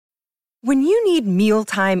When you need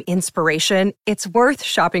mealtime inspiration, it's worth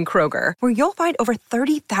shopping Kroger, where you'll find over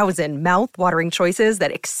 30,000 mouth-watering choices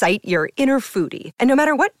that excite your inner foodie. And no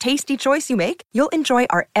matter what tasty choice you make, you'll enjoy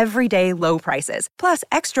our everyday low prices, plus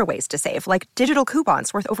extra ways to save, like digital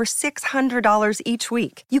coupons worth over $600 each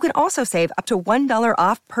week. You can also save up to $1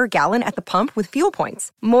 off per gallon at the pump with fuel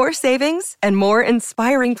points. More savings and more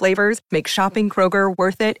inspiring flavors make shopping Kroger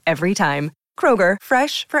worth it every time. Kroger,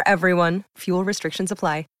 fresh for everyone. Fuel restrictions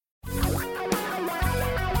apply.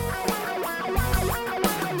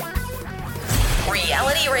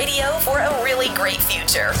 Reality radio for a really great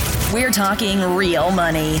future. We're talking real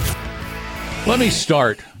money. Let me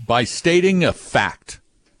start by stating a fact.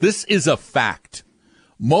 This is a fact.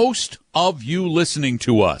 Most of you listening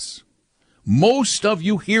to us, most of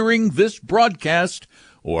you hearing this broadcast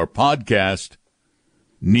or podcast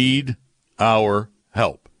need our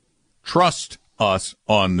help. Trust us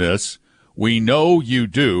on this. We know you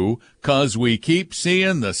do, 'cause we keep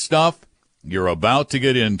seeing the stuff you're about to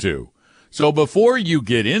get into. So before you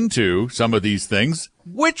get into some of these things,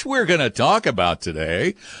 which we're going to talk about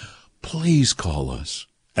today, please call us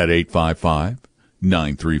at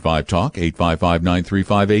 855-935-TALK,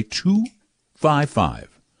 855-935-8255.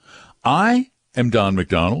 I am Don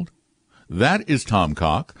McDonald. That is Tom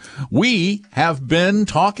Cock. We have been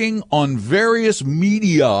talking on various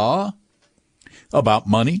media about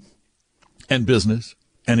money and business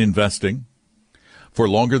and investing for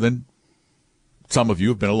longer than some of you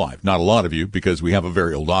have been alive. Not a lot of you, because we have a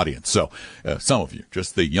very old audience. So some of you,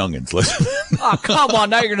 just the youngins listening. Oh, come on.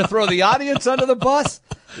 Now you're going to throw the audience under the bus?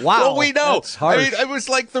 Wow. Well, we know. I mean, it was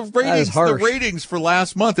like the ratings for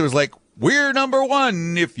last month. It was like, we're number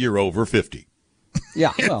one if you're over 50.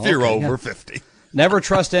 Yeah. If you're over 50. Never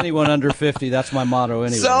trust anyone under 50. That's my motto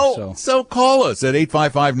anyway. So call us at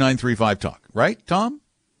 855-935-TALK. Right, Tom?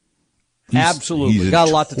 Absolutely. Got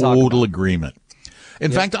a lot to talk about. Total agreement.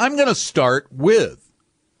 In fact, I'm going to start with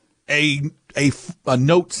a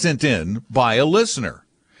note sent in by a listener.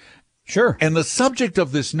 Sure. And the subject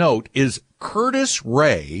of this note is Curtis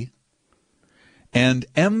Ray and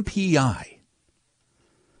MPI.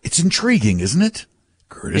 It's intriguing, isn't it?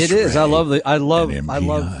 Curtis It is. Ray I love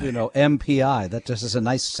MPI. MPI. That just has a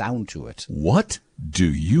nice sound to it. What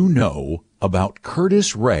do you know about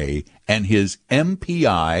Curtis Ray and his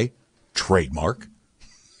MPI trademark?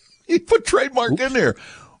 He put trademark in there.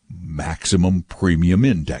 Maximum premium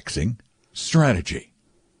indexing strategy.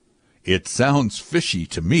 It sounds fishy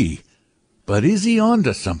to me, but is he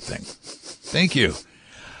onto something? Thank you.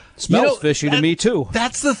 Smells fishy to me too.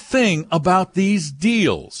 That's the thing about these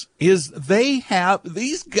deals, is they have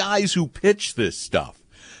these guys who pitch this stuff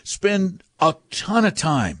spend a ton of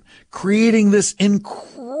time creating this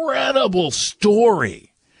incredible story.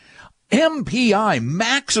 MPI,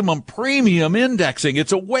 maximum premium indexing.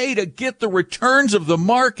 It's a way to get the returns of the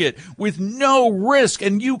market with no risk,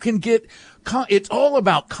 and you can get, it's all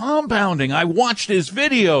about compounding. I watched his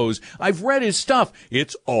videos. I've read his stuff.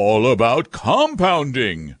 It's all about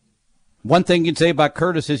compounding. One thing you can say about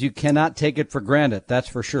Curtis is you cannot take it for granted. That's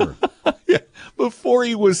for sure. Yeah. Before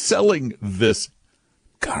he was selling this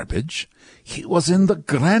garbage, he was in the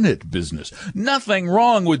granite business. Nothing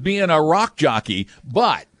wrong with being a rock jockey,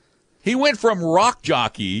 but he went from rock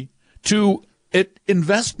jockey to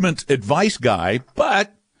investment advice guy,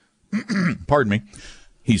 but, pardon me,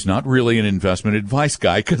 he's not really an investment advice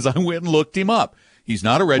guy, because I went and looked him up. He's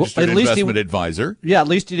not a registered investment advisor. Yeah, at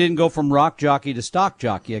least he didn't go from rock jockey to stock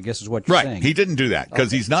jockey, I guess is what you're saying. Right, he didn't do that,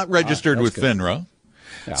 because he's not registered with FINRA.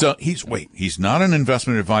 Yeah. So he's not an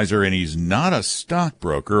investment advisor, and he's not a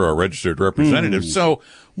stockbroker or a registered representative. So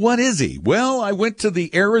what is he? Well, I went to the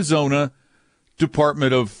Arizona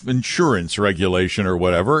Department of Insurance regulation or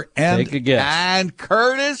whatever, and take a guess. And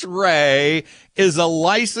Curtis Ray is a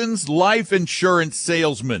licensed life insurance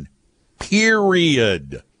salesman.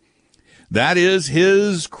 Period. That is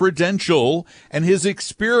his credential, and his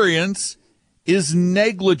experience is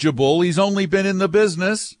negligible. He's only been in the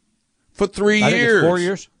business for 3 years. 4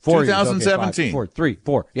 years? 4 years. 2017. Okay, 3,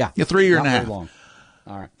 4. Yeah. 3 years and a half. Long.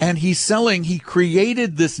 All right. And he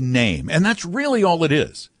created this name, and that's really all it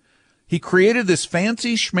is. He created this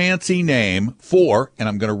fancy schmancy name for, and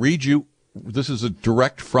I'm going to read you, this is a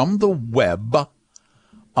direct from the web,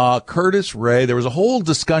 Curtis Ray. There was a whole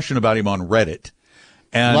discussion about him on Reddit.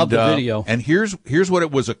 And, love the video. And here's what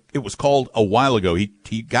it was called a while ago.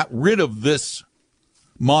 He got rid of this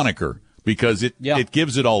moniker because it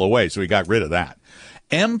gives it all away, so he got rid of that.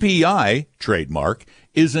 MPI trademark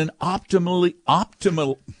is an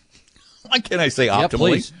optimal. Why can't I say optimally? Yeah,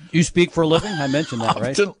 please. You speak for a living? I mentioned that,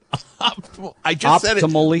 right? I just said it.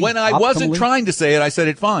 When I wasn't trying to say it, I said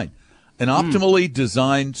it fine. an optimally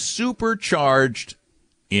designed, supercharged,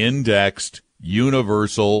 indexed,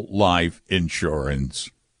 universal life insurance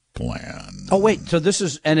plan. Oh, wait. So this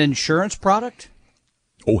is an insurance product?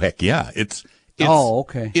 Oh, heck yeah. It's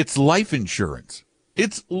okay. It's life insurance.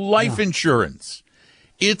 It's life insurance.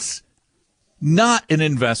 It's not an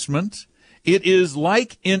investment. It's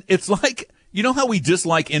like, you know how we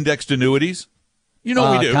dislike indexed annuities? You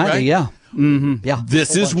know we do, kinda, right? Yeah. Mm-hmm. Yeah.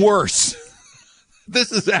 This is worse.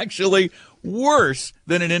 This is actually worse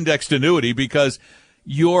than an indexed annuity because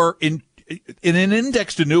in an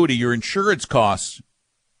indexed annuity, your insurance costs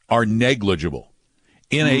are negligible.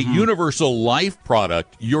 In a universal life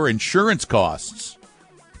product, your insurance costs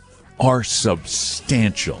are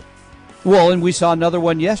substantial. Well, and we saw another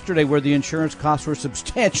one yesterday where the insurance costs were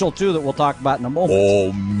substantial, too, that we'll talk about in a moment.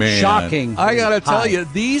 Oh, man. Shocking. I got to tell you,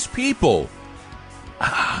 these people,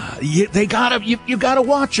 you got to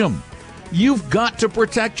watch them. You've got to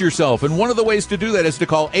protect yourself. And one of the ways to do that is to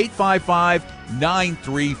call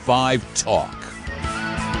 855-935-TALK.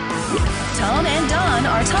 Tom and Don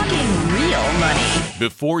are talking real money.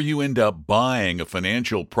 Before you end up buying a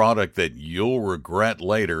financial product that you'll regret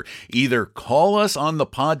later, either call us on the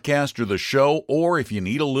podcast or the show, or if you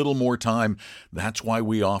need a little more time, that's why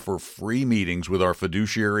we offer free meetings with our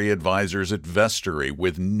fiduciary advisors at Vestory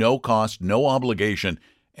with no cost, no obligation,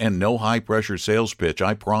 and no high-pressure sales pitch,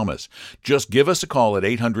 I promise. Just give us a call at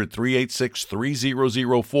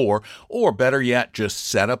 800-386-3004, or better yet, just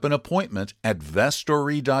set up an appointment at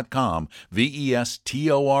vestory.com,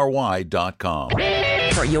 VESTORY.com.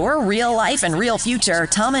 For your real life and real future,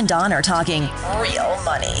 Tom and Don are talking real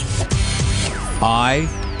money. I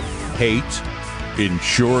hate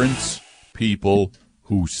insurance people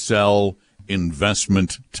who sell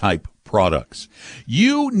investment-type products.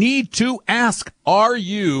 You need to ask, are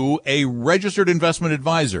you a registered investment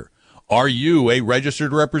advisor? Are you a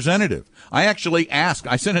registered representative? I actually asked,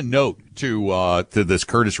 I sent a note to this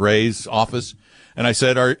Curtis Ray's office, and I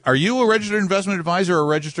said, are you a registered investment advisor or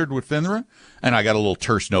registered with FINRA? And I got a little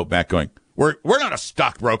terse note back going, we're not a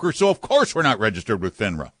stockbroker, so of course we're not registered with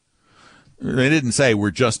FINRA. They didn't say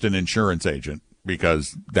we're just an insurance agent,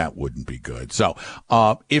 because that wouldn't be good. So,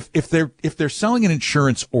 if they're selling an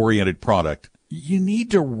insurance oriented product, you need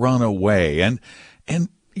to run away. And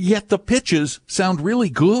yet the pitches sound really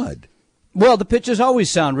good. Well, the pitches always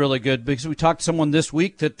sound really good because we talked to someone this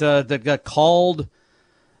week that got called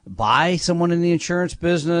by someone in the insurance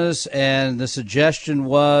business, and the suggestion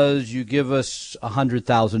was you give us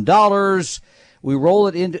 $100,000. We roll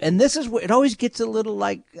it into, and this is where it always gets a little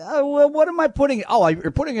like, well, what am I putting? Oh, you're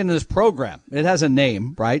putting it in this program. It has a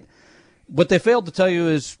name, right? What they failed to tell you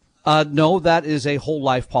is, no, that is a whole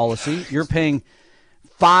life policy. You're paying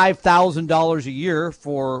 $5,000 a year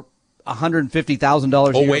for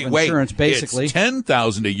 $150,000 a year of insurance, basically. It's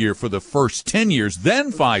 $10,000 a year for the first 10 years,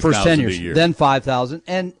 then $5,000 a year. Then $5,000.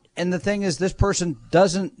 And the thing is, this person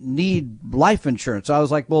doesn't need life insurance. So I was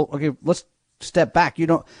like, well, okay, let's step back. You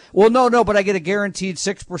don't. Well, no, but I get a guaranteed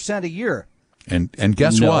 6% a year. And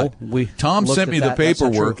guess what? Tom sent me the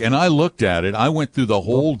paperwork, and I looked at it. I went through the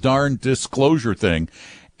whole darn disclosure thing,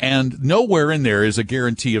 and nowhere in there is a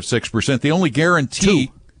guarantee of 6%. The only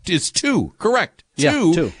guarantee is 2. Correct. Yeah,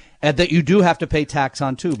 2. And that you do have to pay tax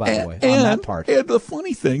on, too, by the way, on that part. And the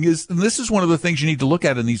funny thing is, and this is one of the things you need to look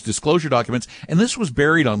at in these disclosure documents, and this was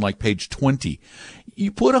buried on like page 20.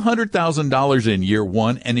 You put $100,000 in year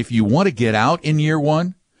one, and if you want to get out in year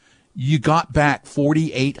one, you got back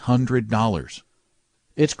 $4,800.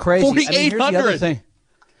 It's crazy. $4,800.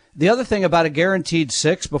 The other thing about a guaranteed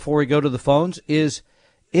 6 before we go to the phones is,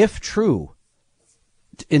 if true,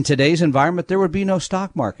 in today's environment, there would be no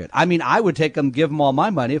stock market. I mean, I would give them all my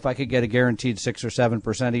money if I could get a guaranteed 6 or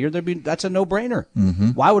 7% a year. That's a no-brainer. Mm-hmm.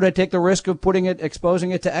 Why would I take the risk of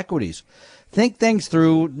exposing it to equities? Think things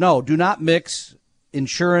through. No, do not mix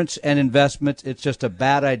insurance and investments. It's just a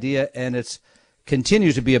bad idea, and it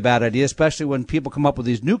continues to be a bad idea, especially when people come up with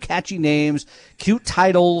these new catchy names, cute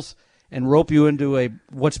titles, and rope you into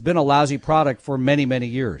what's been a lousy product for many, many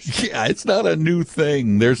years. Yeah, it's not a new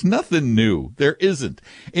thing. There's nothing new. There isn't.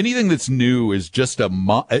 Anything that's new is just a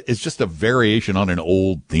variation on an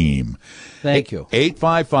old theme. Thank you.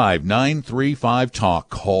 855-935-TALK.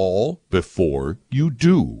 Call before you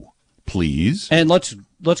do, please. And let's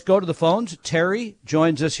go to the phones. Terry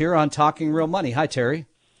joins us here on Talking Real Money. Hi, Terry.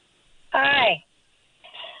 Hi.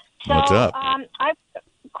 So, what's up? I have a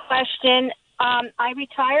question. I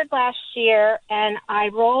retired last year, and I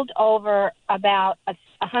rolled over about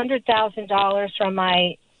 $100,000 from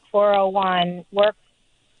my 401 work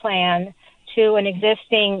plan to an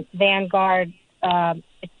existing Vanguard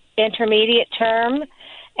intermediate term.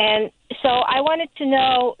 And so I wanted to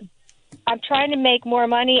know, I'm trying to make more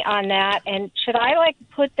money on that, and should I like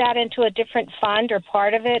put that into a different fund or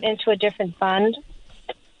part of it into a different fund?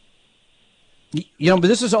 You know, but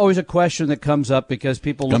this is always a question that comes up because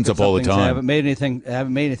people look at all the things time. That haven't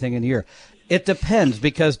made anything in a year. It depends,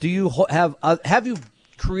 because do you have you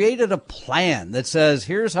created a plan that says,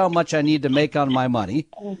 here's how much I need to make on my money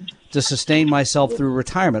to sustain myself through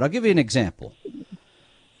retirement? I'll give you an example.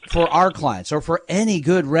 For our clients, or for any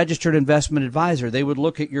good registered investment advisor, they would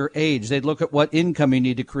look at your age. They'd look at what income you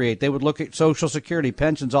need to create. They would look at Social Security,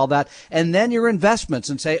 pensions, all that, and then your investments,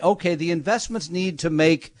 and say, okay, the investments need to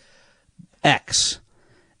make X.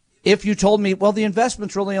 If you told me, well, the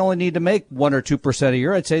investments really only need to make 1 or 2% a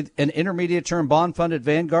year, I'd say an intermediate term bond fund at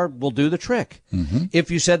Vanguard will do the trick. Mm-hmm.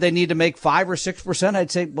 If you said they need to make 5 or 6%,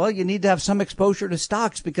 I'd say, well, you need to have some exposure to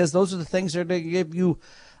stocks, because those are the things that are going to give you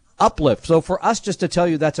uplift. So for us just to tell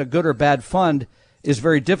you that's a good or bad fund is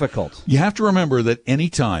very difficult. You have to remember that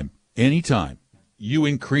anytime you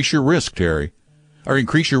increase your risk, Terry, or you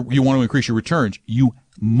want to increase your returns, you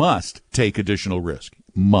must take additional risk.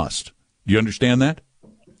 Must. Do you understand that?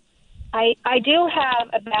 I do have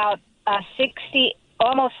about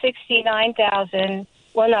almost 69,000.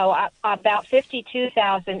 Well, no, about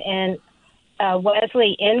 52,000 in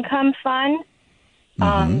Wesley Income Fund.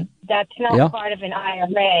 That's not part of an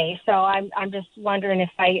IRA, so I'm just wondering if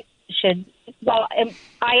I should. Well,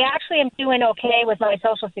 I actually am doing okay with my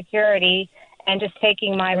Social Security and just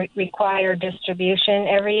taking my required distribution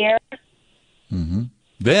every year. Mm-hmm.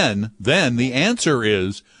 Then the answer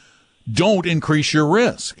is, don't increase your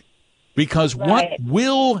risk. Because what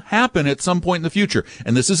will happen at some point in the future,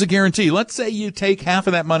 and this is a guarantee, let's say you take half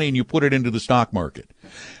of that money and you put it into the stock market.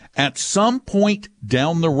 At some point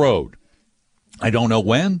down the road, I don't know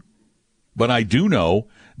when, but I do know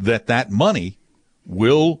that money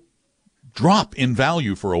will drop in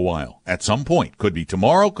value for a while at some point. Could be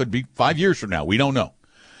tomorrow, could be 5 years from now. We don't know.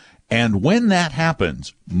 And when that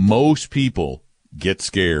happens, most people get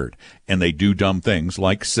scared and they do dumb things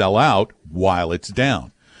like sell out while it's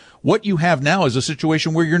down. What you have now is a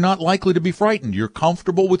situation where you're not likely to be frightened. You're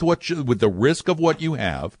comfortable with with the risk of what you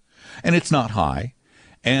have, and it's not high,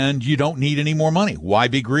 and you don't need any more money. Why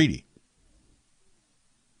be greedy?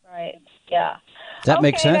 Right. Yeah. That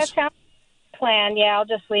makes sense. That sounds like a plan. Yeah, I'll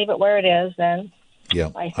just leave it where it is then. Yeah,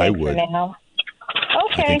 I would. For now.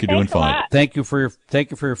 Okay. I think you're doing fine. Thank you for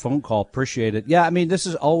your phone call. Appreciate it. Yeah, I mean, this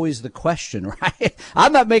is always the question, right?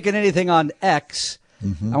 I'm not making anything on X.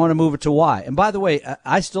 Mm-hmm. I want to move it to Y. And by the way,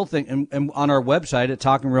 I still think, and on our website at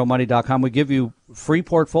talkingrealmoney.com, we give you free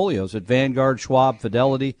portfolios at Vanguard, Schwab,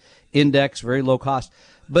 Fidelity, Index, very low cost.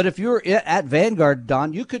 But if you're at Vanguard,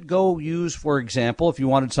 Don, you could go use, for example, if you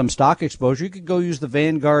wanted some stock exposure, you could go use the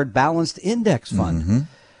Vanguard Balanced Index Fund,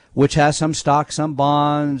 which has some stocks, some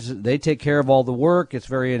bonds. They take care of all the work. It's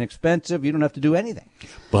very inexpensive. You don't have to do anything.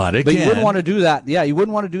 But again, you wouldn't want to do that. Yeah, you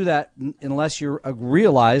wouldn't want to do that unless you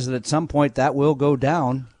realize that at some point that will go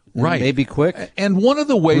down. Right. Maybe quick. And one of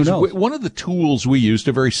the tools we use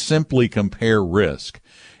to very simply compare risk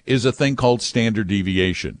is a thing called standard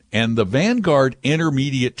deviation. And the Vanguard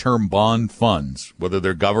intermediate term bond funds, whether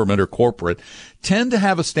they're government or corporate, tend to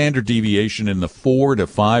have a standard deviation in the 4 to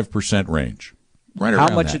 5% range. Right around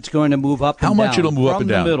how much that. It's going to move up and down. How much it'll move up and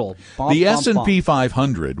down. The middle. The S&P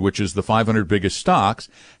 500, which is the 500 biggest stocks,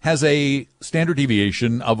 has a standard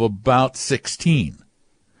deviation of about 16.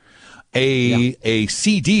 A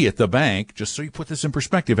CD at the bank, just so you put this in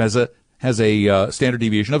perspective, has a standard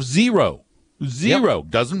deviation of 0. Zero.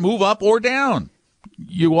 Doesn't move up or down.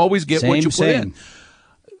 You always get what you put in.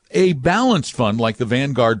 A balanced fund like the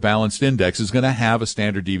Vanguard Balanced Index is going to have a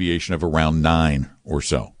standard deviation of around 9 or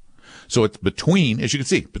so. So it's between, as you can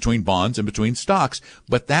see, between bonds and between stocks.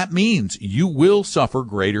 But that means you will suffer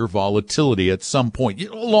greater volatility at some point,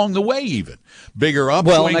 along the way even. Bigger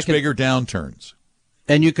upswings, bigger downturns.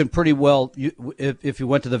 And you can pretty well, if you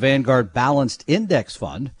went to the Vanguard Balanced Index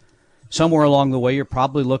Fund, somewhere along the way you're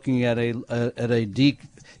probably looking at a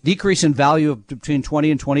decrease in value of between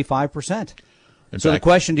 20 and 25%. So the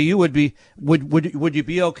question to you would be, would you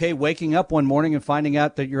be okay waking up one morning and finding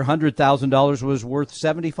out that your $100,000 was worth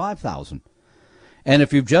 $75,000? And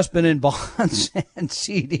if you've just been in bonds and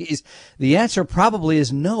CDs, the answer probably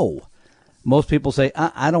is no. Most people say,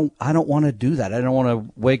 I don't want to do that. I don't want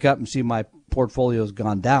to wake up and see my portfolio's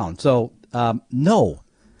gone down. So no,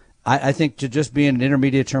 I think to just be in an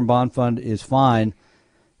intermediate term bond fund is fine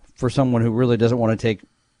for someone who really doesn't want to take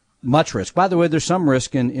much risk. By the way, there's some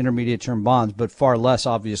risk in intermediate term bonds, but far less,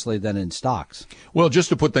 obviously, than in stocks. Well, just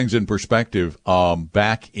to put things in perspective,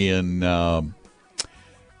 back in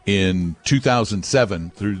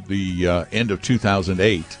 2007 through the end of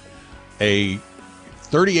 2008, a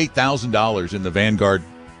 $38,000 in the Vanguard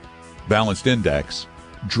Balanced Index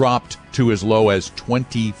dropped to as low as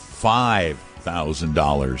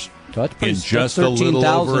 $25,000 in just a little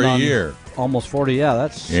over a year. Almost 40,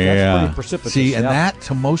 that's pretty precipitous. See, and that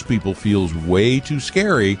to most people feels way too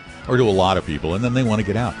scary, or to a lot of people, and then they want to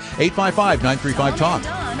get out. 855-935-TALK. Tom and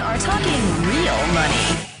Don are talking real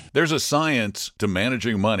money. There's a science to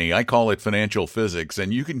managing money. I call it financial physics,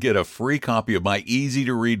 and you can get a free copy of my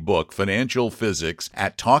easy-to-read book, Financial Physics,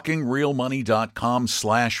 at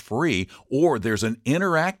talkingrealmoney.com/free, or there's an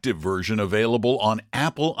interactive version available on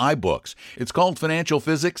Apple iBooks. It's called Financial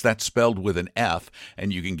Physics, that's spelled with an F,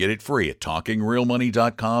 and you can get it free at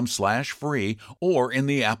talkingrealmoney.com/free or in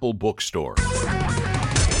the Apple bookstore.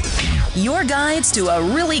 Your guides to a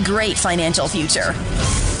really great financial future.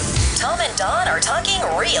 Tom and Don are talking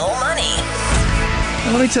real money.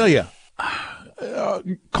 Let me tell you,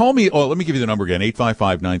 call me. Oh, let me give you the number again: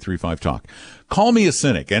 855-935-TALK. Call me a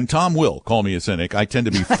cynic, and Tom will call me a cynic. I tend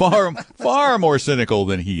to be far more cynical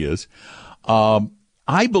than he is.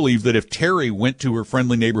 I believe that if Terry went to her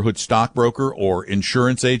friendly neighborhood stockbroker or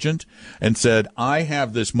insurance agent and said, "I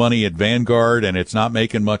have this money at Vanguard, and it's not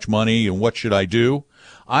making much money, and what should I do?"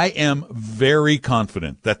 I am very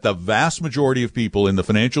confident that the vast majority of people in the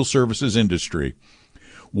financial services industry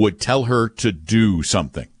would tell her to do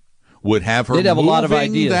something, would have her a lot of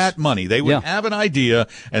moving ideas. that money. They would have an idea,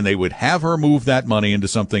 and they would have her move that money into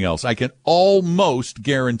something else. I can almost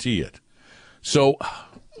guarantee it. So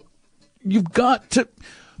you've got to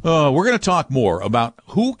we're going to talk more about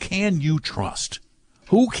who can you trust.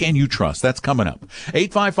 Who can you trust? That's coming up.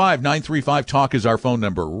 855-935-TALK is our phone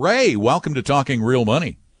number. Ray, welcome to Talking Real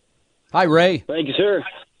Money. Hi, Ray. Thank you, sir.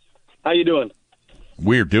 How you doing?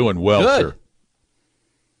 We're doing well, Good. sir.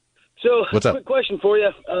 So, What's up? Quick question for you.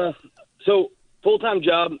 So, full-time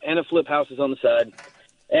job and a flip houses on the side,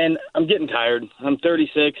 and I'm getting tired. I'm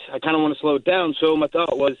 36. I kind of want to slow it down, so my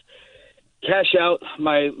thought was cash out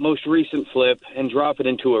my most recent flip and drop it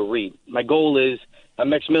into a REIT. My goal is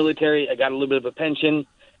I'm ex-military. I got a little bit of a pension.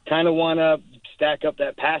 Kind of want to stack up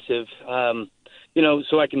that passive, so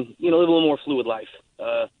I can, live a little more fluid life,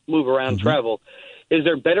 move around, travel. Is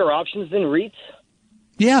there better options than REITs?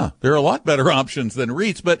 Yeah, there are a lot better options than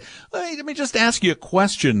REITs. But let me just ask you a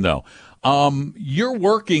question, though. You're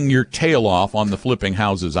working your tail off on the flipping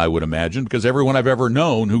houses, I would imagine, because everyone I've ever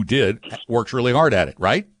known who did works really hard at it,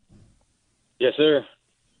 right? Yes, sir.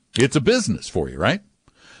 It's a business for you, right?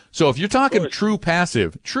 So if you're talking true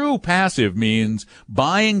passive means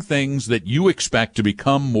buying things that you expect to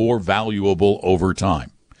become more valuable over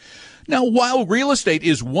time. Now, while real estate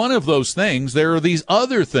is one of those things, there are these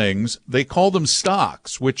other things, they call them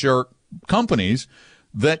stocks, which are companies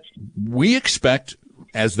that we expect,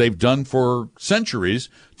 as they've done for centuries,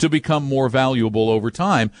 to become more valuable over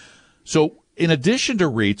time. So in addition to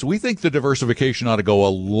REITs, we think the diversification ought to go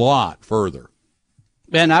a lot further.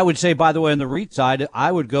 And I would say, by the way, on the REIT side,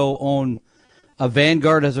 I would go own a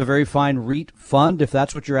Vanguard as a very fine REIT fund, if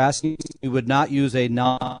that's what you're asking. We would not use a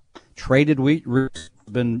non-traded REIT. REITs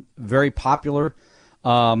have been very popular.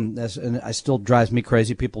 And it still drives me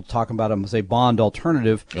crazy. People talking about them as a bond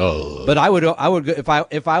alternative. But I would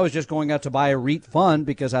if I was just going out to buy a REIT fund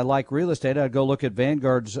because I like real estate, I'd go look at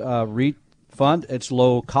Vanguard's REIT fund. It's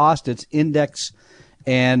low cost. It's index.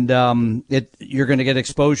 And you're going to get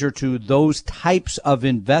exposure to those types of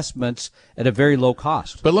investments at a very low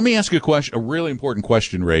cost. But let me ask you a really important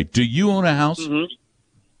question, Ray. Do you own a house? Mm-hmm.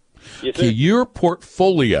 Yes, sir. Okay, your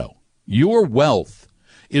portfolio, your wealth,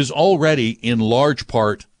 is already in large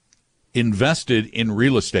part invested in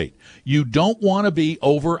real estate. You don't want to be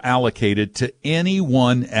over-allocated to any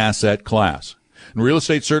one asset class. And real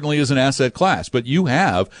estate certainly is an asset class, but you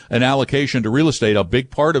have an allocation to real estate. A big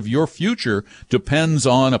part of your future depends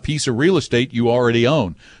on a piece of real estate you already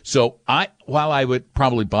own. So while I would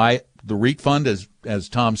probably buy the REIT fund, as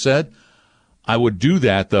Tom said, I would do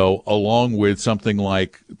that, though, along with something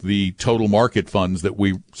like the total market funds that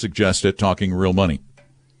we suggest at Talking Real Money.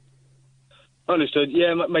 Understood.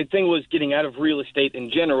 Yeah, my thing was getting out of real estate in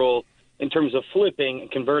general in terms of flipping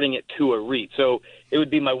and converting it to a REIT. So it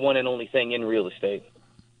would be my one and only thing in real estate.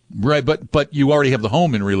 Right, but you already have the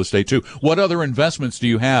home in real estate, too. What other investments do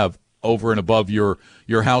you have over and above your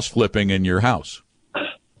house flipping and your house?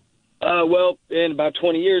 Well, in about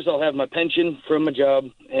 20 years, I'll have my pension from my job,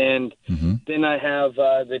 and then I have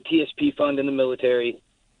the TSP fund in the military,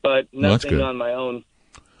 but nothing on my own.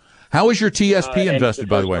 How is your TSP invested,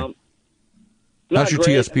 by the way? How's your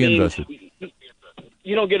TSP invested?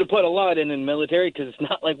 You don't get to put a lot in the military because it's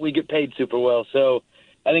not like we get paid super well. So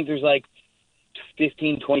I think there's like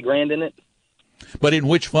 15, 20 grand in it. But in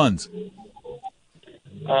which funds?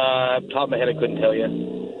 Top of my head, I couldn't tell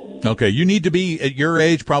you. Okay, you need to be at your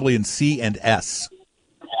age probably in C and S.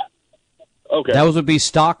 Okay. Those would be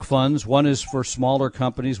stock funds. One is for smaller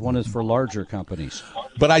companies, one is for larger companies.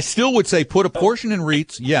 But I still would say put a portion in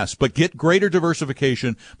REITs, yes, but get greater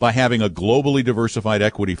diversification by having a globally diversified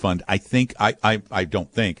equity fund. I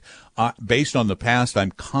don't think. Based on the past,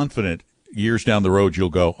 I'm confident years down the road you'll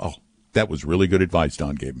go, oh, that was really good advice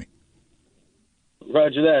Don gave me.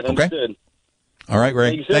 Roger that. Okay. Understood. All right,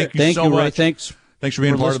 Ray. Thank you so much. Ray. Thanks for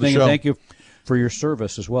being part of the listening, show. and thank you for your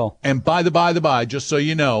service as well. And by the by, just so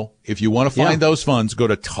you know, if you want to find those funds, go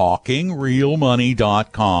to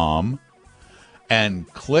talkingrealmoney.com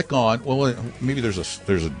and click on, well, maybe there's a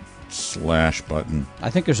slash button.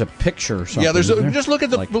 I think there's a picture or something. Yeah, just look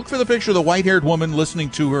at look for the picture of the white-haired woman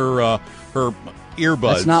listening to her earbuds.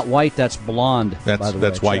 That's not white, that's blonde.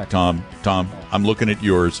 That's white, Tom. I'm looking at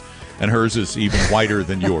yours. And hers is even whiter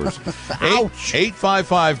than yours. Ouch.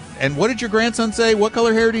 855. And what did your grandson say? What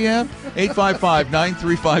color hair do you have?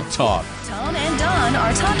 855-935-TALK. Tom and Don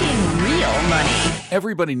are talking real money.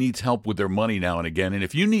 Everybody needs help with their money now and again. And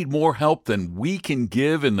if you need more help than we can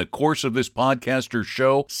give in the course of this podcast or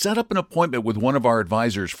show, set up an appointment with one of our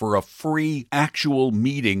advisors for a free actual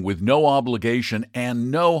meeting with no obligation and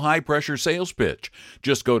no high-pressure sales pitch.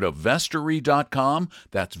 Just go to vestory.com.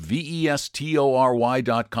 That's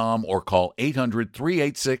VESTORY.com or call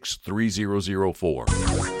 800-386-3004.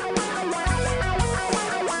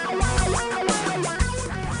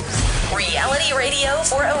 Reality radio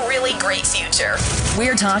for a really great future.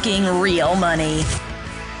 We're talking real money.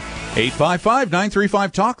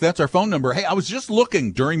 855-935-TALK. That's our phone number. Hey, I was just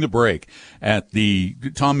looking during the break at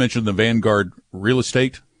Tom mentioned the Vanguard Real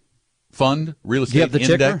Estate Fund, Real Estate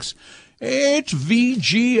Index. It's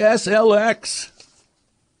VGSLX.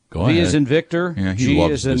 Go ahead. V is in Victor. Yeah, G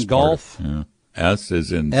is in golf. Yeah. S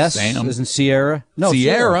is in S Sam. is in Sierra. No,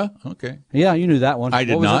 Sierra. Okay. Yeah, you knew that one. I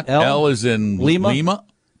did What was not. it? L is in Lima,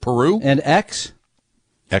 Peru. And X?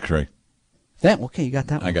 X-ray. Okay, you got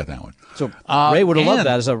that one. I got that one. So Ray would have loved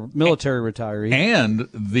that as a military retiree. And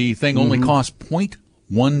the thing only costs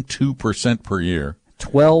 0.12% per year.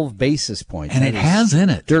 12 basis points. And it has in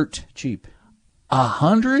it dirt cheap.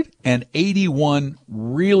 181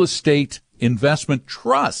 real estate investment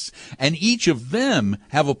trusts, and each of them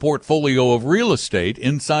have a portfolio of real estate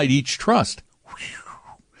inside each trust.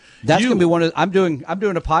 That's going to be one of. I'm doing a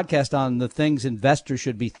podcast on the things investors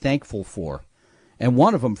should be thankful for, and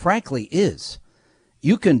one of them, frankly, is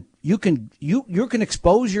you can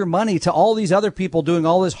expose your money to all these other people doing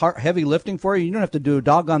all this heavy lifting for you. You don't have to do a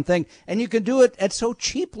doggone thing, and you can do it at so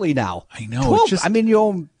cheaply now. I know.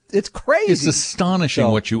 It's crazy. It's astonishing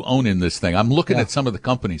what you own in this thing. I'm looking at some of the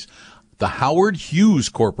companies. The Howard Hughes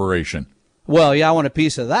Corporation. Well, yeah, I want a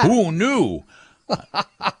piece of that. Who knew?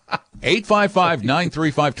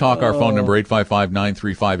 855-935-TALK, our phone number,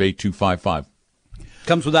 855-935-8255.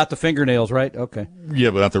 Comes without the fingernails, right? Okay. Yeah,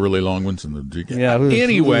 without the really long ones. Yeah.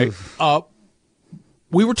 Anyway,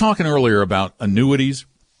 we were talking earlier about annuities,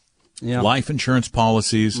 life insurance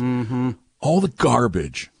policies, all the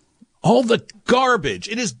garbage. All the garbage.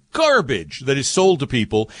 It is garbage that is sold to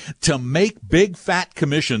people to make big fat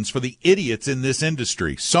commissions for the idiots in this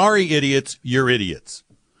industry. Sorry, idiots. You're idiots.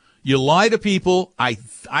 You lie to people. I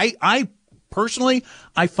personally,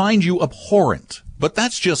 I find you abhorrent, but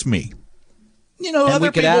that's just me. You know,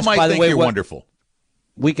 other people might think you're wonderful.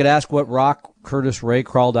 We could ask what rock Curtis Ray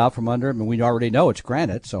crawled out from under him, and we already know it's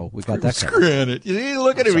granite, so we got that. It's granite.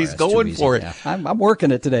 Look at him. He's going for it. Yeah. I'm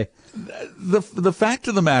working it today. The fact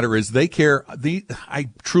of the matter is they care. I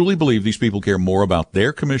truly believe these people care more about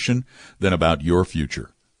their commission than about your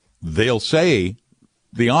future. They'll say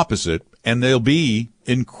the opposite, and they'll be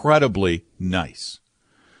incredibly nice.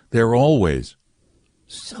 They're always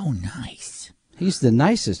so nice. He's the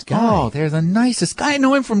nicest guy. Oh, they're the nicest guy. I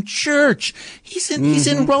know him from church. He's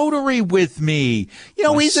in Rotary with me. You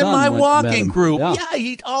know, he's in my walking group.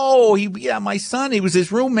 Yeah. My son, he was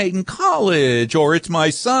his roommate in college, or it's my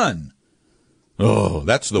son. Oh,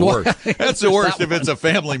 that's the worst. That's the worst if it's a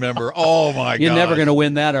family member. Oh my God. You're never going to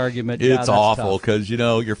win that argument. It's awful because,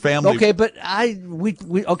 your family. Okay, but I'm we're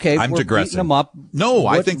beating them up. No,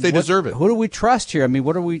 I think they deserve it. Who do we trust here?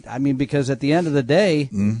 Because at the end of the day,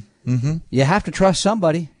 you have to trust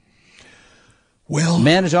somebody. Well,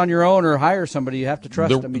 manage on your own or hire somebody. You have to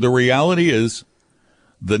trust. The reality is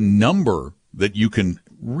the number that you can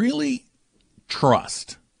really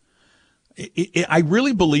trust. I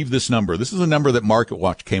really believe this number. This is a number that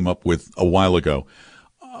MarketWatch came up with a while ago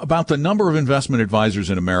about the number of investment advisors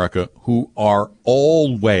in America who are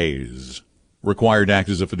always required to act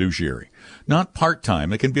as a fiduciary. Not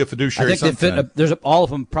part-time. It can be a fiduciary. I think they fit. All of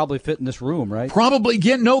them probably fit in this room, right? Probably.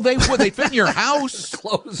 Yeah, no, they would. They fit in your house.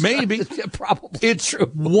 Close. Maybe. Yeah, probably. It's true.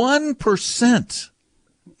 1%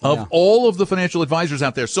 of all of the financial advisors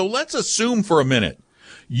out there. So let's assume for a minute,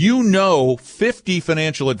 50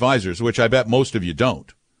 financial advisors, which I bet most of you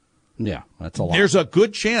don't. Yeah, that's a lot. There's a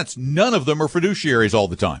good chance none of them are fiduciaries all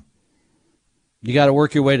the time. You got to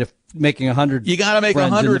work your way to making 100. You got to make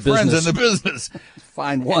 100 friends in the business.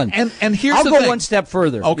 Find one. And here's I'll the go thing. one step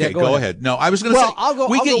further. Okay, yeah, go ahead. No, I was going to say,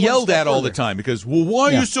 we get yelled at all the time because, well, why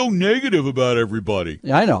are you so negative about everybody?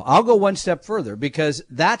 Yeah, I know. I'll go one step further because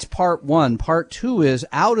that's part one. Part two is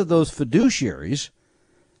out of those fiduciaries,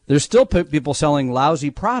 there's still people selling lousy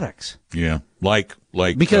products. Yeah, like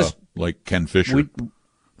Ken Fisher.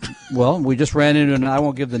 We just ran into, and I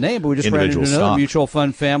won't give the name, but we just ran into another mutual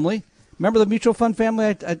fund family. Remember the mutual fund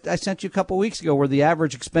family I sent you a couple of weeks ago where the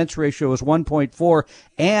average expense ratio was 1.4,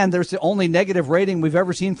 and there's the only negative rating we've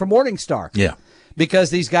ever seen from Morningstar. Yeah.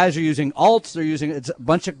 Because these guys are using alts, it's a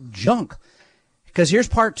bunch of junk. Because here's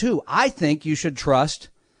part two. I think you should trust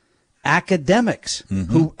academics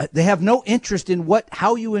who they have no interest in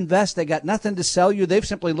how you invest. They got nothing to sell you. They've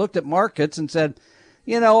simply looked at markets and said,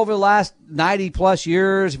 over the last 90 plus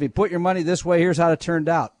years, if you put your money this way, here's how it turned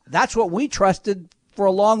out. That's what we trusted for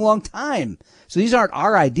a long, long time. So these aren't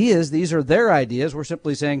our ideas. These are their ideas. We're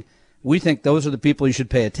simply saying we think those are the people you should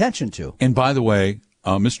pay attention to. And by the way,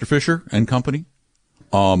 Mr. Fisher and company,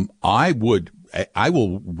 I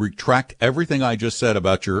will retract everything I just said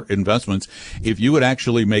about your investments if you would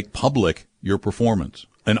actually make public your performance.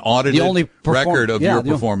 An audited record of your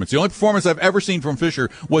performance. The only performance I've ever seen from Fisher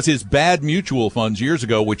was his bad mutual funds years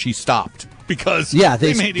ago, which he stopped because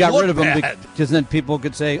they made got rid of bad. them because then people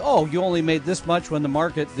could say, "Oh, you only made this much when the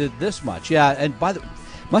market did this much." Yeah, and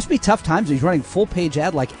must be tough times. He's running full page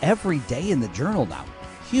ad like every day in the Journal now.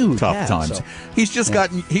 Huge tough times. So. He's just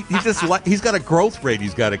got he's got a growth rate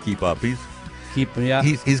he's got to keep up.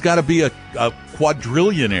 He's got to be a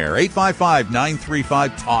quadrillionaire.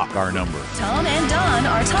 855-935-TALK, our number. Tom and Don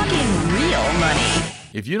are talking real money.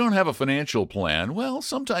 If you don't have a financial plan, well,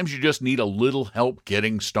 sometimes you just need a little help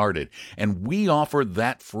getting started. And we offer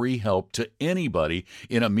that free help to anybody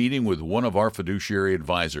in a meeting with one of our fiduciary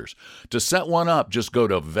advisors. To set one up, just go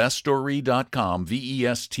to vestory.com,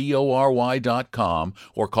 vestory.com,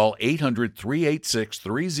 or call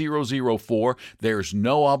 800-386-3004. There's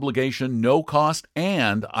no obligation, no cost,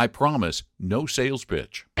 and I promise, no sales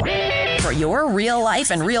pitch. For your real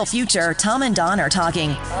life and real future, Tom and Don are talking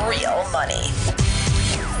real money.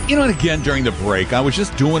 And again, during the break, I was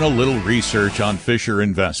just doing a little research on Fisher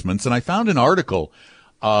Investments, and I found an article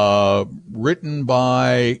written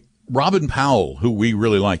by Robin Powell, who we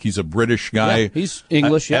really like. He's a British guy. Yeah, he's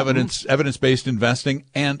English. Evidence-based investing.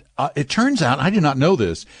 And it turns out, I did not know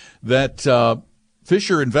this, that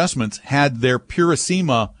Fisher Investments had their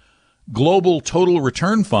Purissima Global Total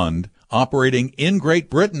Return Fund operating in Great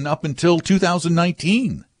Britain up until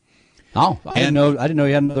 2019. Oh, I didn't know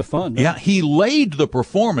he had another fund. Yeah, he laid the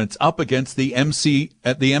performance up against the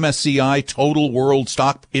MSCI Total World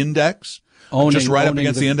Stock Index, just right up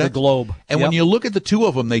against the index. The globe. And when you look at the two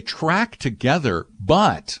of them, they track together.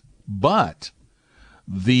 But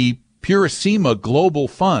the Purissima Global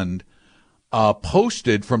Fund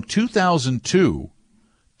posted from 2002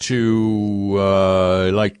 to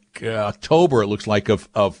October, it looks like,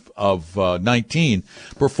 of 19,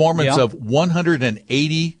 performance of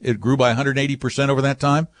 180. It grew by 180% over that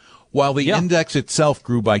time, while the index itself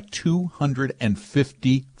grew by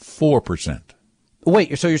 254%.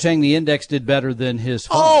 Wait, so you're saying the index did better than his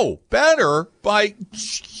fund? Oh, better by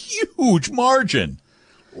huge margin.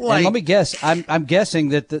 And let me guess. I'm guessing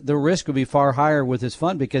that the risk would be far higher with his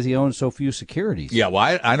fund because he owns so few securities. Yeah,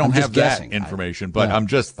 well, I don't have that information, but I'm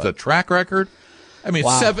just the track record. I mean,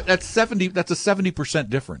 that's 70. That's a 70%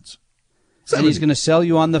 difference. 70. And he's going to sell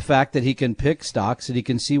you on the fact that he can pick stocks, that he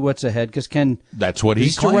can see what's ahead. Because that's what he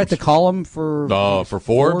claims. Still write the column for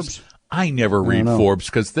Forbes? I never read Forbes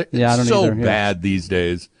because it's so bad these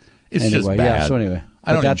days. It's just bad. Yeah, so anyway,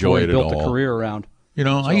 I don't enjoy it at all. Built a career around.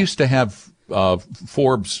 I used to have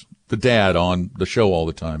Forbes, the dad, on the show all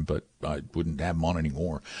the time, but I wouldn't have him on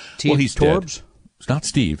anymore. He's Torbs? dead. It's not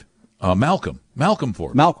Steve. Malcolm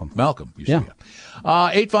Forbes. Malcolm used to be.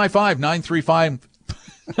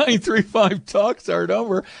 855-935-935-TALK's our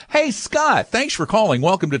number. Hey, Scott, thanks for calling.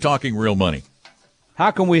 Welcome to Talking Real Money.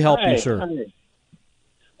 How can we help you, sir? Hi.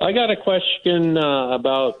 I got a question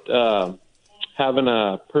about having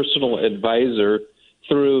a personal advisor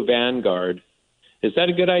through Vanguard. Is that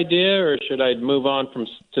a good idea, or should I move on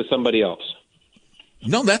to somebody else?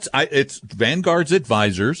 No, it's Vanguard's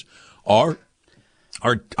advisors are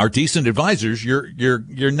are decent advisors,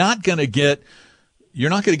 you're not going to get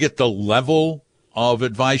the level of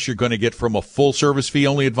advice you're going to get from a full service fee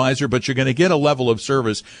only advisor, but you're going to get a level of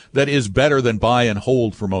service that is better than buy and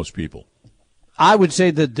hold for most people. I would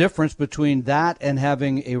say the difference between that and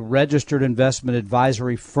having a registered investment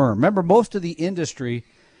advisory firm. Remember, most of the industry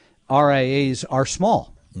RIAs are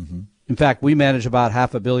small. Mm-hmm. In fact, we manage about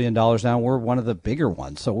 $500 million now. We're one of the bigger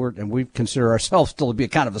ones, so we consider ourselves still to be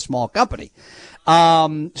kind of a small company.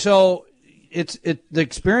 So the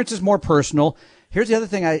experience is more personal. Here's the other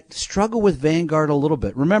thing. I struggle with Vanguard a little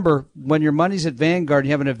bit. Remember, when your money's at Vanguard,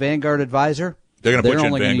 you have a Vanguard advisor. They're going to put you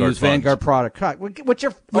in Vanguard Vanguard use Vanguard product, which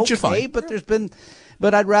are okay,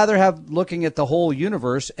 but I'd rather have looking at the whole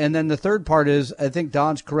universe. And then the third part is, I think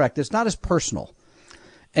Don's correct. It's not as personal.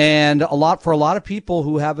 And for a lot of people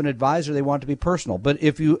who have an advisor, they want it to be personal. But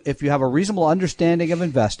if you have a reasonable understanding of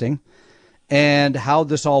investing and how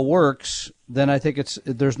this all works, then I think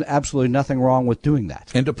there's absolutely nothing wrong with doing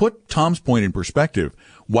that. And to put Tom's point in perspective,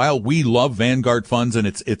 while we love Vanguard funds and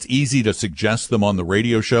it's easy to suggest them on the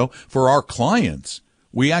radio show, for our clients,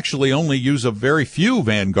 we actually only use a very few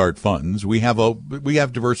Vanguard funds. We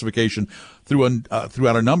have diversification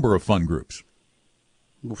throughout a number of fund groups.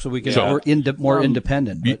 So we get more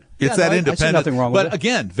independent. But, independent. I see nothing wrong with it. But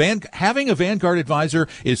again, having a Vanguard advisor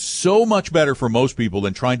is so much better for most people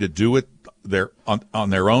than trying to do it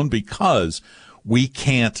on their own, because we've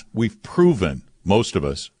proven, most of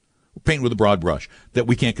us, paint with a broad brush, that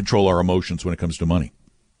we can't control our emotions when it comes to money.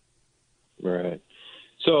 Right.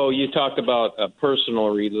 So you talked about a personal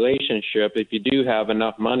relationship. If you do have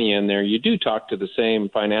enough money in there, you do talk to the same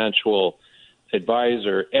financial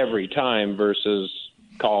advisor every time versus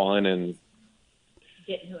calling and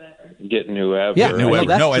getting whoever. Yeah, right?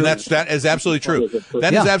 no, and that is absolutely true.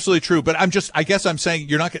 That is absolutely true. But I guess I'm saying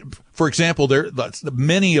you're not going. For example,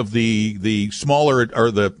 many of the smaller,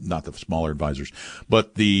 or not the smaller advisors,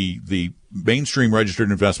 but the mainstream registered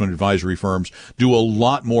investment advisory firms do a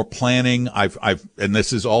lot more planning. And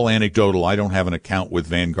this is all anecdotal. I don't have an account with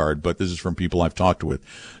Vanguard, but this is from people I've talked with.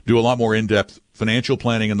 Do a lot more in-depth financial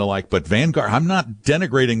planning and the like. But Vanguard, I'm not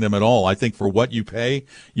denigrating them at all. I think for what you pay,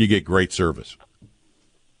 you get great service.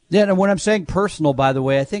 Yeah, and when I'm saying personal, by the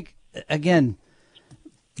way, I think, again,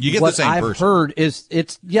 you get what the same I've person. heard is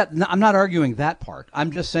I'm not arguing that part.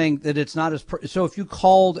 I'm just saying that it's not as so if you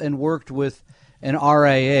called and worked with an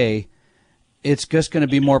RIA, it's just going to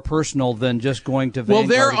be more personal than just going to Vanguard.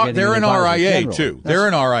 Well, they're an RIA too. They're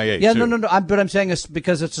an RIA too. Yeah, no. But I'm saying it's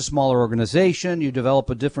because it's a smaller organization. You develop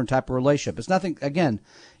a different type of relationship. It's nothing. Again,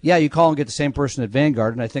 yeah, you call and get the same person at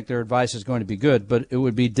Vanguard, and I think their advice is going to be good. But it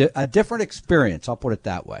would be a different experience. I'll put it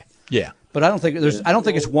that way. Yeah. But I don't think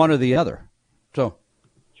it's one or the other. So.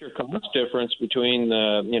 Your cost difference between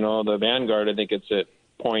the Vanguard, I think it's at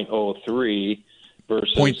 0.03.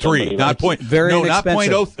 versus 0.3, not point. Very not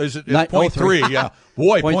inexpensive. 0.0. Is it 0.3? Yeah,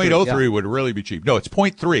 boy, 0.03 yeah. would really be cheap. No, it's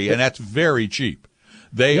 0.3, and that's very cheap.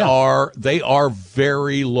 They are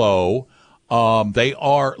very low. They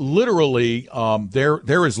are literally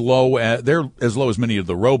they're as low as many of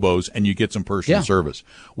the robos, and you get some personal service,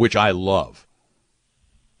 which I love.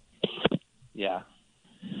 Yeah.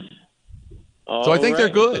 So I think they're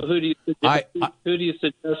good. So who do you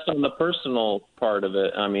suggest on the personal part of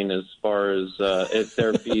it? I mean, as far as if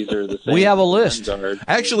their fees are the same. We have a list.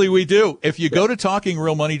 Actually, we do. If you go to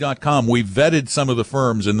TalkingRealMoney.com, we vetted some of the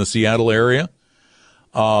firms in the Seattle area,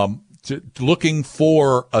 looking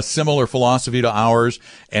for a similar philosophy to ours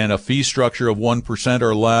and a fee structure of 1%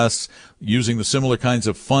 or less, using the similar kinds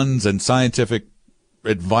of funds and scientific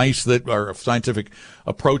advice that are scientific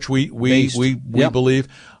approach we believe.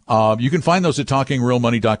 You can find those at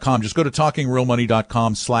TalkingRealMoney.com. Just go to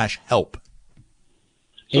TalkingRealMoney.com/help.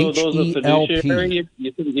 So those are fiduciary?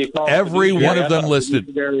 You call every one of them listed.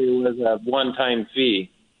 Fiduciary was a one-time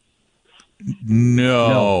fee.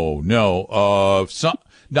 No.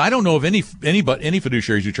 I don't know of any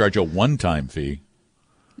fiduciaries who charge a one-time fee.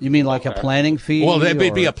 You mean like a planning fee? Well,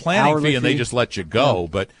 that'd be a planning fee, and they fee? just let you go.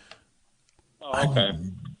 But okay.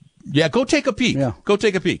 Yeah, go take a peek. Yeah. Go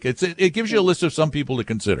take a peek. It gives you a list of some people to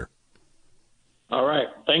consider. All right.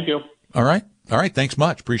 Thank you. All right. Thanks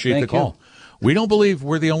much. Appreciate the call. We don't believe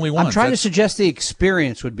we're the only ones. I'm trying to suggest the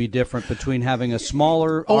experience would be different between having a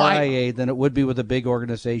smaller RIA than it would be with a big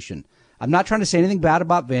organization. I'm not trying to say anything bad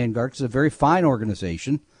about Vanguard. It's a very fine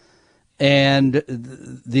organization. And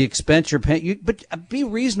the expense you're paying, but be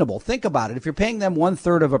reasonable. Think about it. If you're paying them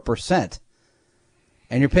 1/3%,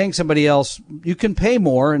 and you're paying somebody else, you can pay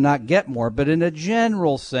more and not get more. But in a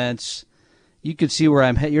general sense, you could see where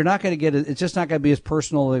I'm headed. You're not going to get it. It's just not going to be as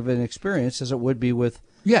personal of an experience as it would be with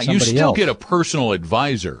somebody you still else. get a personal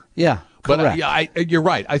advisor. Yeah. But Correct. you're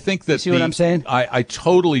right. I think that see what I'm saying? I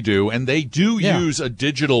totally do, and they do use a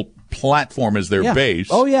digital platform as their base.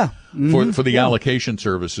 Oh yeah. For the allocation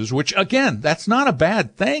services, which again, that's not a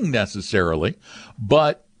bad thing necessarily,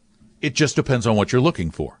 but it just depends on what you're looking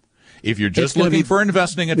for. If you're just looking for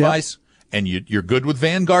investing advice and you're good with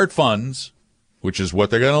Vanguard funds, which is what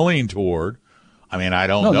they're going to lean toward. I mean, I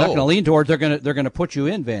don't know. No, they're not going to lean toward. They're going to put you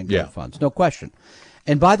in Vanguard funds, no question.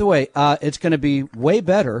 And by the way, it's going to be way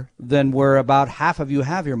better than where about half of you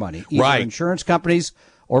have your money, either insurance companies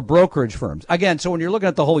or brokerage firms. Again, so when you're looking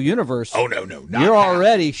at the whole universe, you're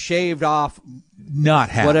already shaved off. Not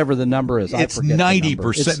half. Whatever the number is. It's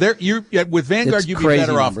 90%. With Vanguard, you'd be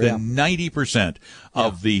better off than 90%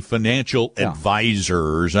 of the financial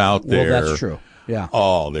advisors out there. Well, that's true. Yeah.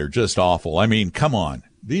 Oh, they're just awful. I mean, come on.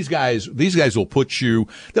 These guys will put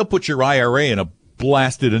your IRA in a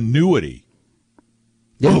blasted annuity.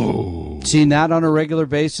 Yeah. Oh. Seen that on a regular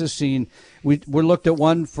basis. We looked at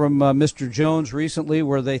one from Mr. Jones recently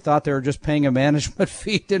where they thought they were just paying a management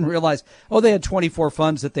fee, didn't realize, they had 24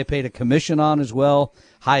 funds that they paid a commission on as well,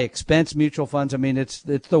 high expense mutual funds. I mean, it's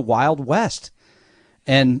the Wild West.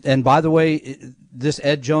 And by the way, this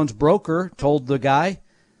Ed Jones broker told the guy,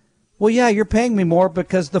 well, yeah, you're paying me more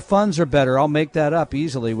because the funds are better. I'll make that up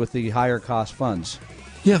easily with the higher cost funds.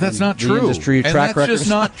 Yeah, that's not true. Industry track that's just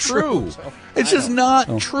not true. It's just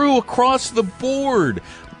not true across the board.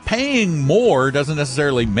 Paying more doesn't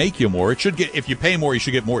necessarily make you more. If you pay more, you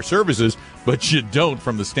should get more services, but you don't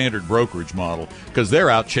from the standard brokerage model because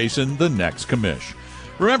they're out chasing the next commish.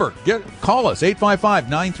 Remember, call us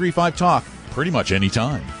 855-935-TALK pretty much any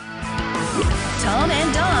time. Tom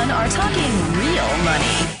and Don are talking real money.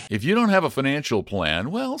 If you don't have a financial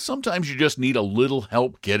plan, well, sometimes you just need a little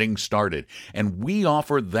help getting started. And we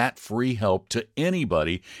offer that free help to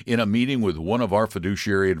anybody in a meeting with one of our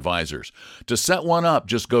fiduciary advisors. To set one up,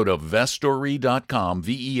 just go to vestory.com,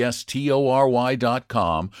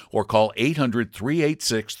 vestory.com, or call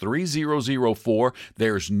 800-386-3004.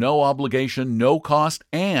 There's no obligation, no cost,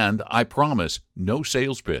 and I promise, no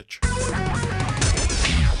sales pitch.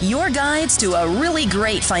 Your guides to a really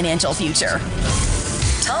great financial future.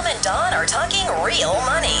 Tom and Don are talking real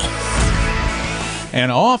money.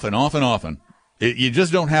 And often, you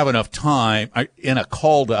just don't have enough time in a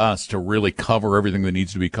call to us to really cover everything that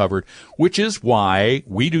needs to be covered, which is why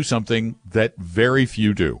we do something that very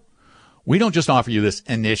few do. We don't just offer you this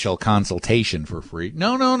initial consultation for free.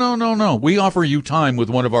 No. We offer you time with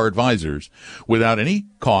one of our advisors without any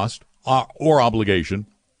cost or obligation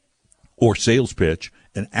or sales pitch,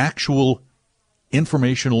 an actual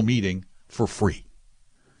informational meeting for free.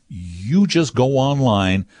 You just go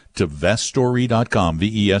online to vestory.com,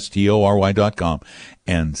 vestory.com,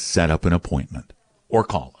 and set up an appointment or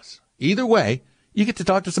call us. Either way, you get to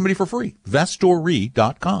talk to somebody for free.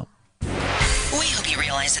 vestory.com. We hope you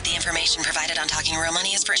realize that the information provided on Talking Real Money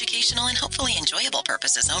is for educational and hopefully enjoyable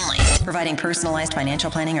purposes only. Providing personalized financial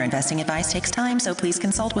planning or investing advice takes time, so please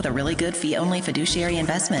consult with a really good fee-only fiduciary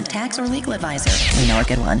investment, tax, or legal advisor. We know a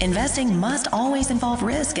good one. Investing must always involve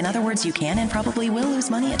risk. In other words, you can and probably will lose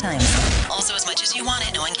money at times. Also, as much as you want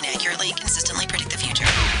it, no one can accurately and consistently predict the future.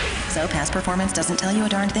 So past performance doesn't tell you a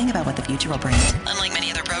darn thing about what the future will bring. Unlike many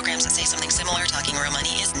other programs that say something similar, Talking Real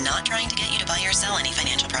Money is not trying to get you to buy or sell any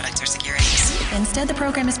financial products or securities. Instead, the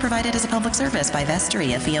program is provided as a public service by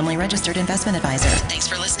Vestory, a fee-only registered investment advisor. Thanks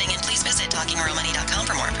for listening, and please visit TalkingRealMoney.com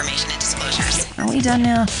for more information and disclosures. Are we done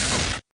now?